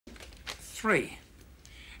3.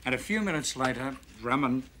 And a few minutes later,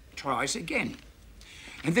 Drummond tries again.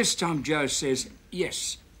 And this time Joh says,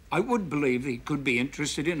 yes, I would believe he could be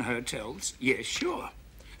interested in hotels. Yes, sure.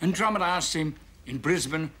 And Drummond asks him, in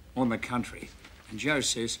Brisbane or in the country? And Joh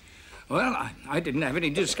says, well, I didn't have any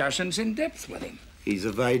discussions in depth with him. He's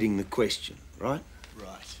evading the question, right?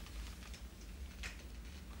 Right.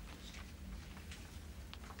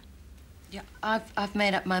 Yeah, I've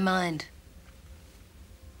made up my mind.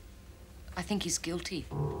 I think he's guilty.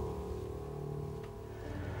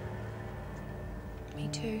 Me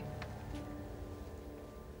too.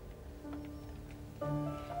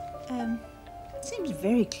 Seems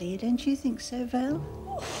very clear, don't you think so, Val?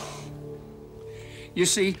 You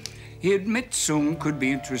see, he admits Sung could be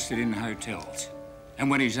interested in hotels. And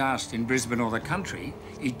when he's asked in Brisbane or the country,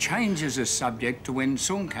 he changes the subject to when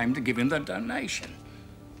Sung came to give him the donation.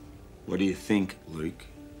 What do you think, Luke?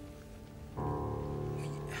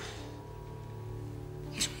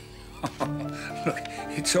 Look,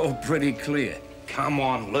 it's all pretty clear. Come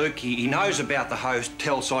on, Luke. He knows about the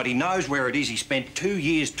hotel site. He knows where it is. He spent 2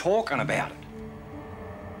 years talking about it.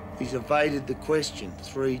 He's evaded the question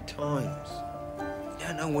 3 times. You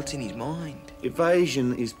don't know what's in his mind.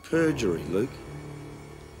 Evasion is perjury, Luke.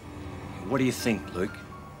 What do you think, Luke?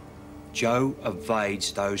 Joh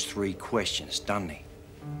evades those 3 questions, doesn't he?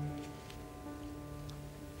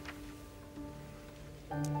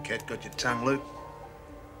 Cat got your tongue, Luke?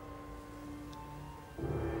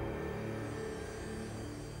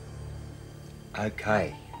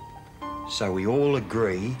 Okay. So we all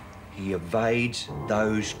agree he evades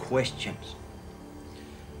those questions.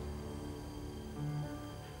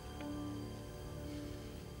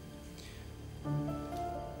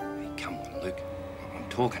 Hey, come on, Luke. I'm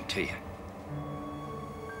talking to you.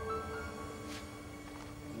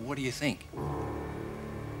 What do you think?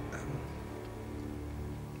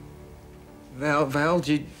 Val,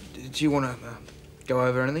 do you want to go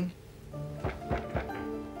over anything?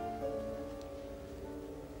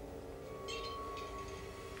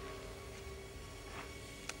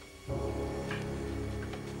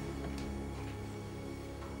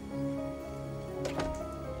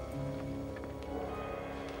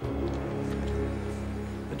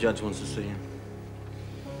 The judge wants to see him.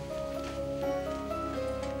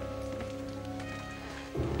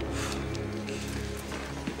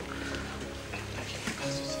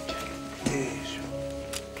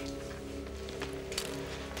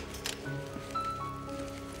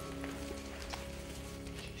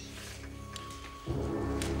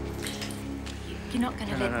 You're not going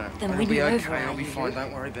to let them I'll win be you okay. over, I'll are be you? fine.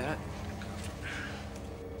 Don't worry about it.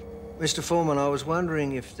 Mr. Foreman, I was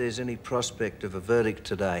wondering if there's any prospect of a verdict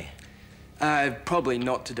today. Probably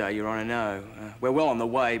not today, Your Honour, no. We're well on the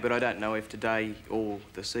way, but I don't know if today or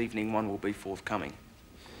this evening one will be forthcoming.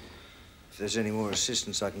 If there's any more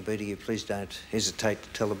assistance I can be to you, please don't hesitate to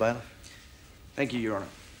tell the bailiff. Thank you, Your Honour.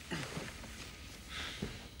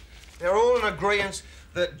 They're all in agreement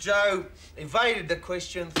that Joh evaded the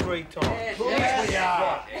question 3 times. Yes, we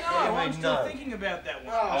are. No, I'm still thinking about that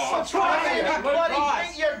one. What's wrong? You bloody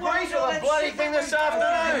think you agreed to the bloody thing this I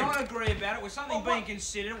afternoon? don't agree about it. Was something being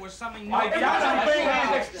considered? Was something I not?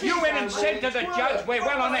 don't. You went and said to the judge, we're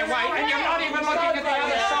well on our way, and you're not even looking at the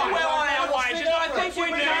other side. Well on our wages. I think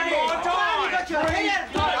we need more time.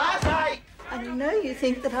 I know you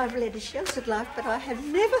think that I've led a sheltered life, but I have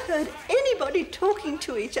never heard anybody talking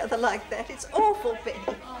to each other like that. It's awful, Penny.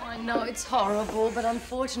 Oh, I know it's horrible, but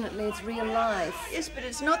unfortunately it's real life. Yes, but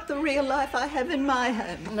it's not the real life I have in my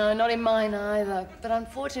home. No, not in mine either. But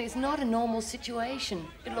unfortunately, it's not a normal situation.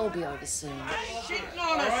 It'll all be over soon. Shitting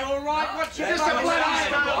on us, all right? What's your Just a bloody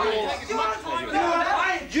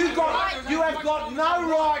You have got no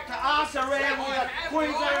right to ask around with the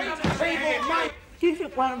Queensland people, mate. Do you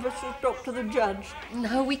think one of us should talk to the judge?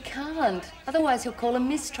 No, we can't. Otherwise, he'll call a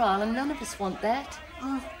mistrial, and none of us want that.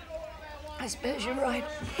 Oh, I suppose you're right.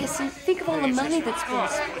 Yes, and think of all the money that's been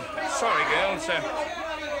spent. Sorry, girls.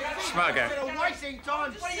 Smoker. You're wasting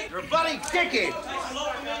time. You're a bloody dickhead.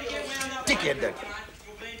 Dickhead, that.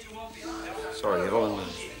 Sorry, it all...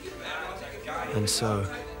 And so,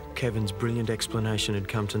 Kevin's brilliant explanation had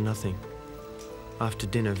come to nothing. After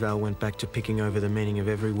dinner, Val went back to picking over the meaning of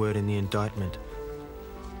every word in the indictment.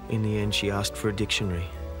 In the end, she asked for a dictionary.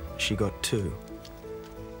 She got 2.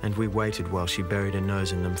 And we waited while she buried her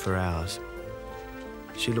nose in them for hours.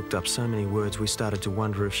 She looked up so many words, we started to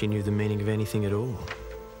wonder if she knew the meaning of anything at all.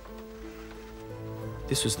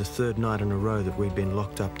 This was the 3rd night in a row that we'd been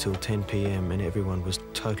locked up till 10 p.m. and everyone was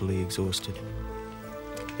totally exhausted.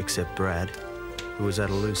 Except Brad, who was at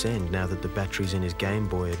a loose end now that the batteries in his Game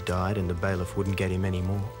Boy had died and the bailiff wouldn't get him any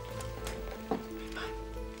more.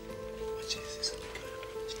 What's it?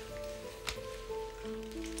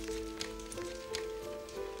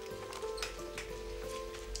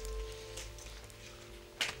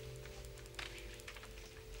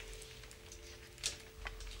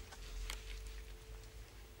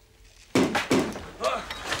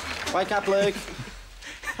 Wake up, Luke.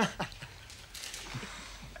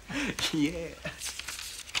 Yeah.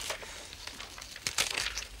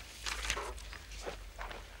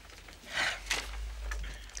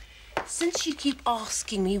 Since you keep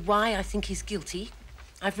asking me why I think he's guilty,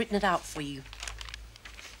 I've written it out for you.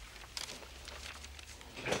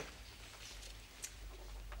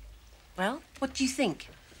 Well, what do you think?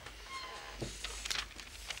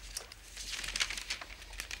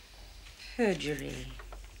 Perjury.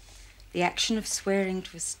 The action of swearing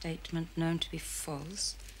to a statement known to be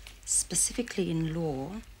false, specifically in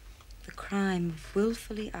law, the crime of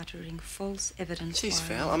willfully uttering false evidence. Jeez,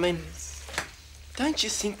 Val, I mean, don't you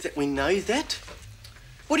think that we know that?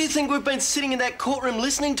 What do you think we've been sitting in that courtroom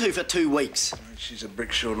listening to for 2 weeks? She's a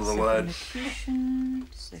brick short of the load.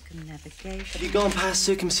 Circumnavigation. Have you gone past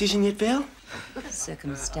circumcision yet, Val?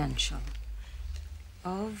 Circumstantial.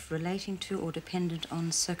 Of, relating to, or dependent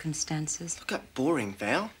on circumstances. Look up boring,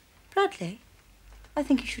 Val. Bradley, I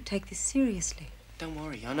think you should take this seriously. Don't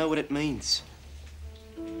worry, I know what it means.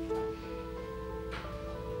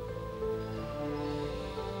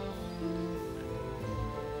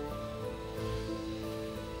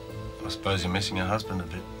 I suppose you're missing your husband a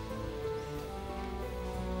bit.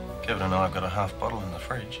 Kevin and I have got a half bottle in the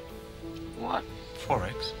fridge. What?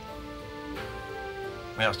 4X.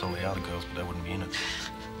 We asked all the other girls, but they wouldn't be in it.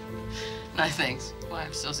 No thanks. Why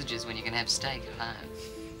have sausages when you can have steak at home?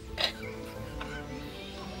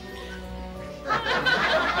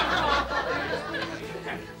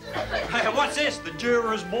 Hey, what's this? The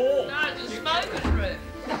juror's ball? No, it's a smoker's room.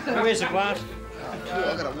 Where's the glass?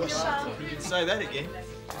 I've got to wash something. You can say that again.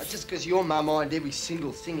 Oh, just because your mum mined every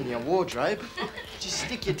single thing in your wardrobe, did you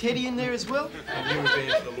stick your teddy in there as well? I knew we'd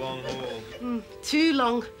be in for the long haul. Too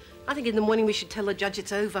long. I think in the morning we should tell the judge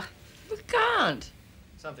it's over. We can't.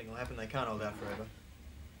 Something will happen. They can't hold out forever.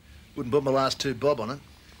 Wouldn't put my last 2 bob on it.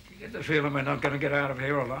 You get the feeling we're not going to get out of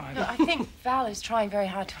here alive. Look, I think Val is trying very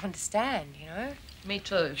hard to understand, you know? Me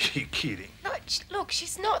too. You're kidding. No, look,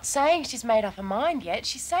 she's not saying she's made up her mind yet.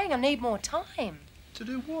 She's saying I need more time. To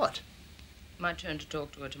do what? My turn to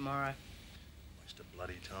talk to her tomorrow. Waste of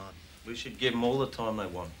bloody time. We should give them all the time they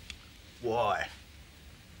want. Why?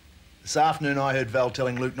 This afternoon I heard Val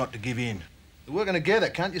telling Luke not to give in. They're working together,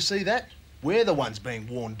 can't you see that? We're the ones being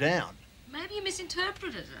worn down. Maybe you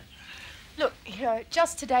misinterpreted it. Look, you know,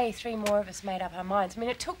 just today 3 more of us made up our minds. I mean,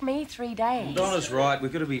 it took me 3 days. Donna's right.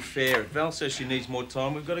 We've got to be fair. If Val says she needs more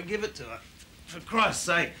time, we've got to give it to her. For Christ's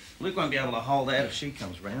sake, Luke won't be able to hold out if she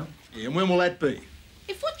comes round. Yeah, and when will that be?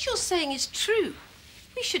 If what you're saying is true,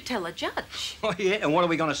 we should tell a judge. Oh, yeah, and what are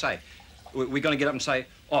we going to say? We're going to get up and say,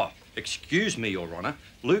 oh, excuse me, Your Honour,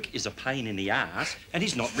 Luke is a pain in the arse and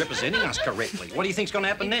he's not representing us correctly. What do you think's going to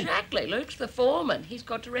happen then? Exactly. Luke's the foreman. He's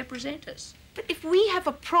got to represent us. But if we have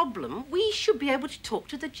a problem, we should be able to talk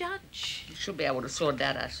to the judge. We should be able to sort it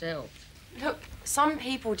out ourselves. Look, some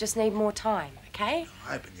people just need more time, okay?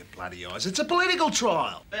 Open your bloody eyes. It's a political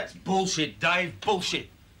trial. That's bullshit, Dave. Bullshit.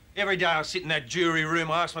 Every day I sit in that jury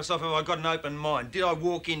room, I ask myself if I've got an open mind. Did I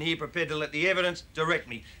walk in here prepared to let the evidence direct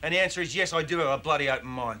me? And the answer is yes, I do have a bloody open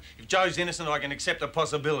mind. If Joe's innocent, I can accept the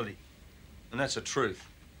possibility. And that's the truth.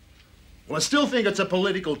 Well, I still think it's a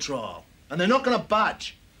political trial, and they're not going to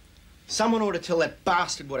budge. Someone ought to tell that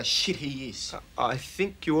bastard what a shit he is. I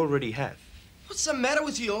think you already have. What's the matter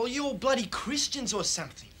with you all? You all bloody Christians or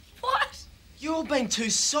something? What? You all been too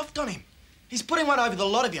soft on him. He's putting one over the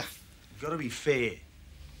lot of you. You've got to be fair.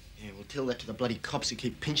 Yeah, we'll tell that to the bloody cops who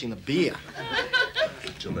keep pinching the beer.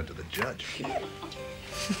 Tell that to the judge.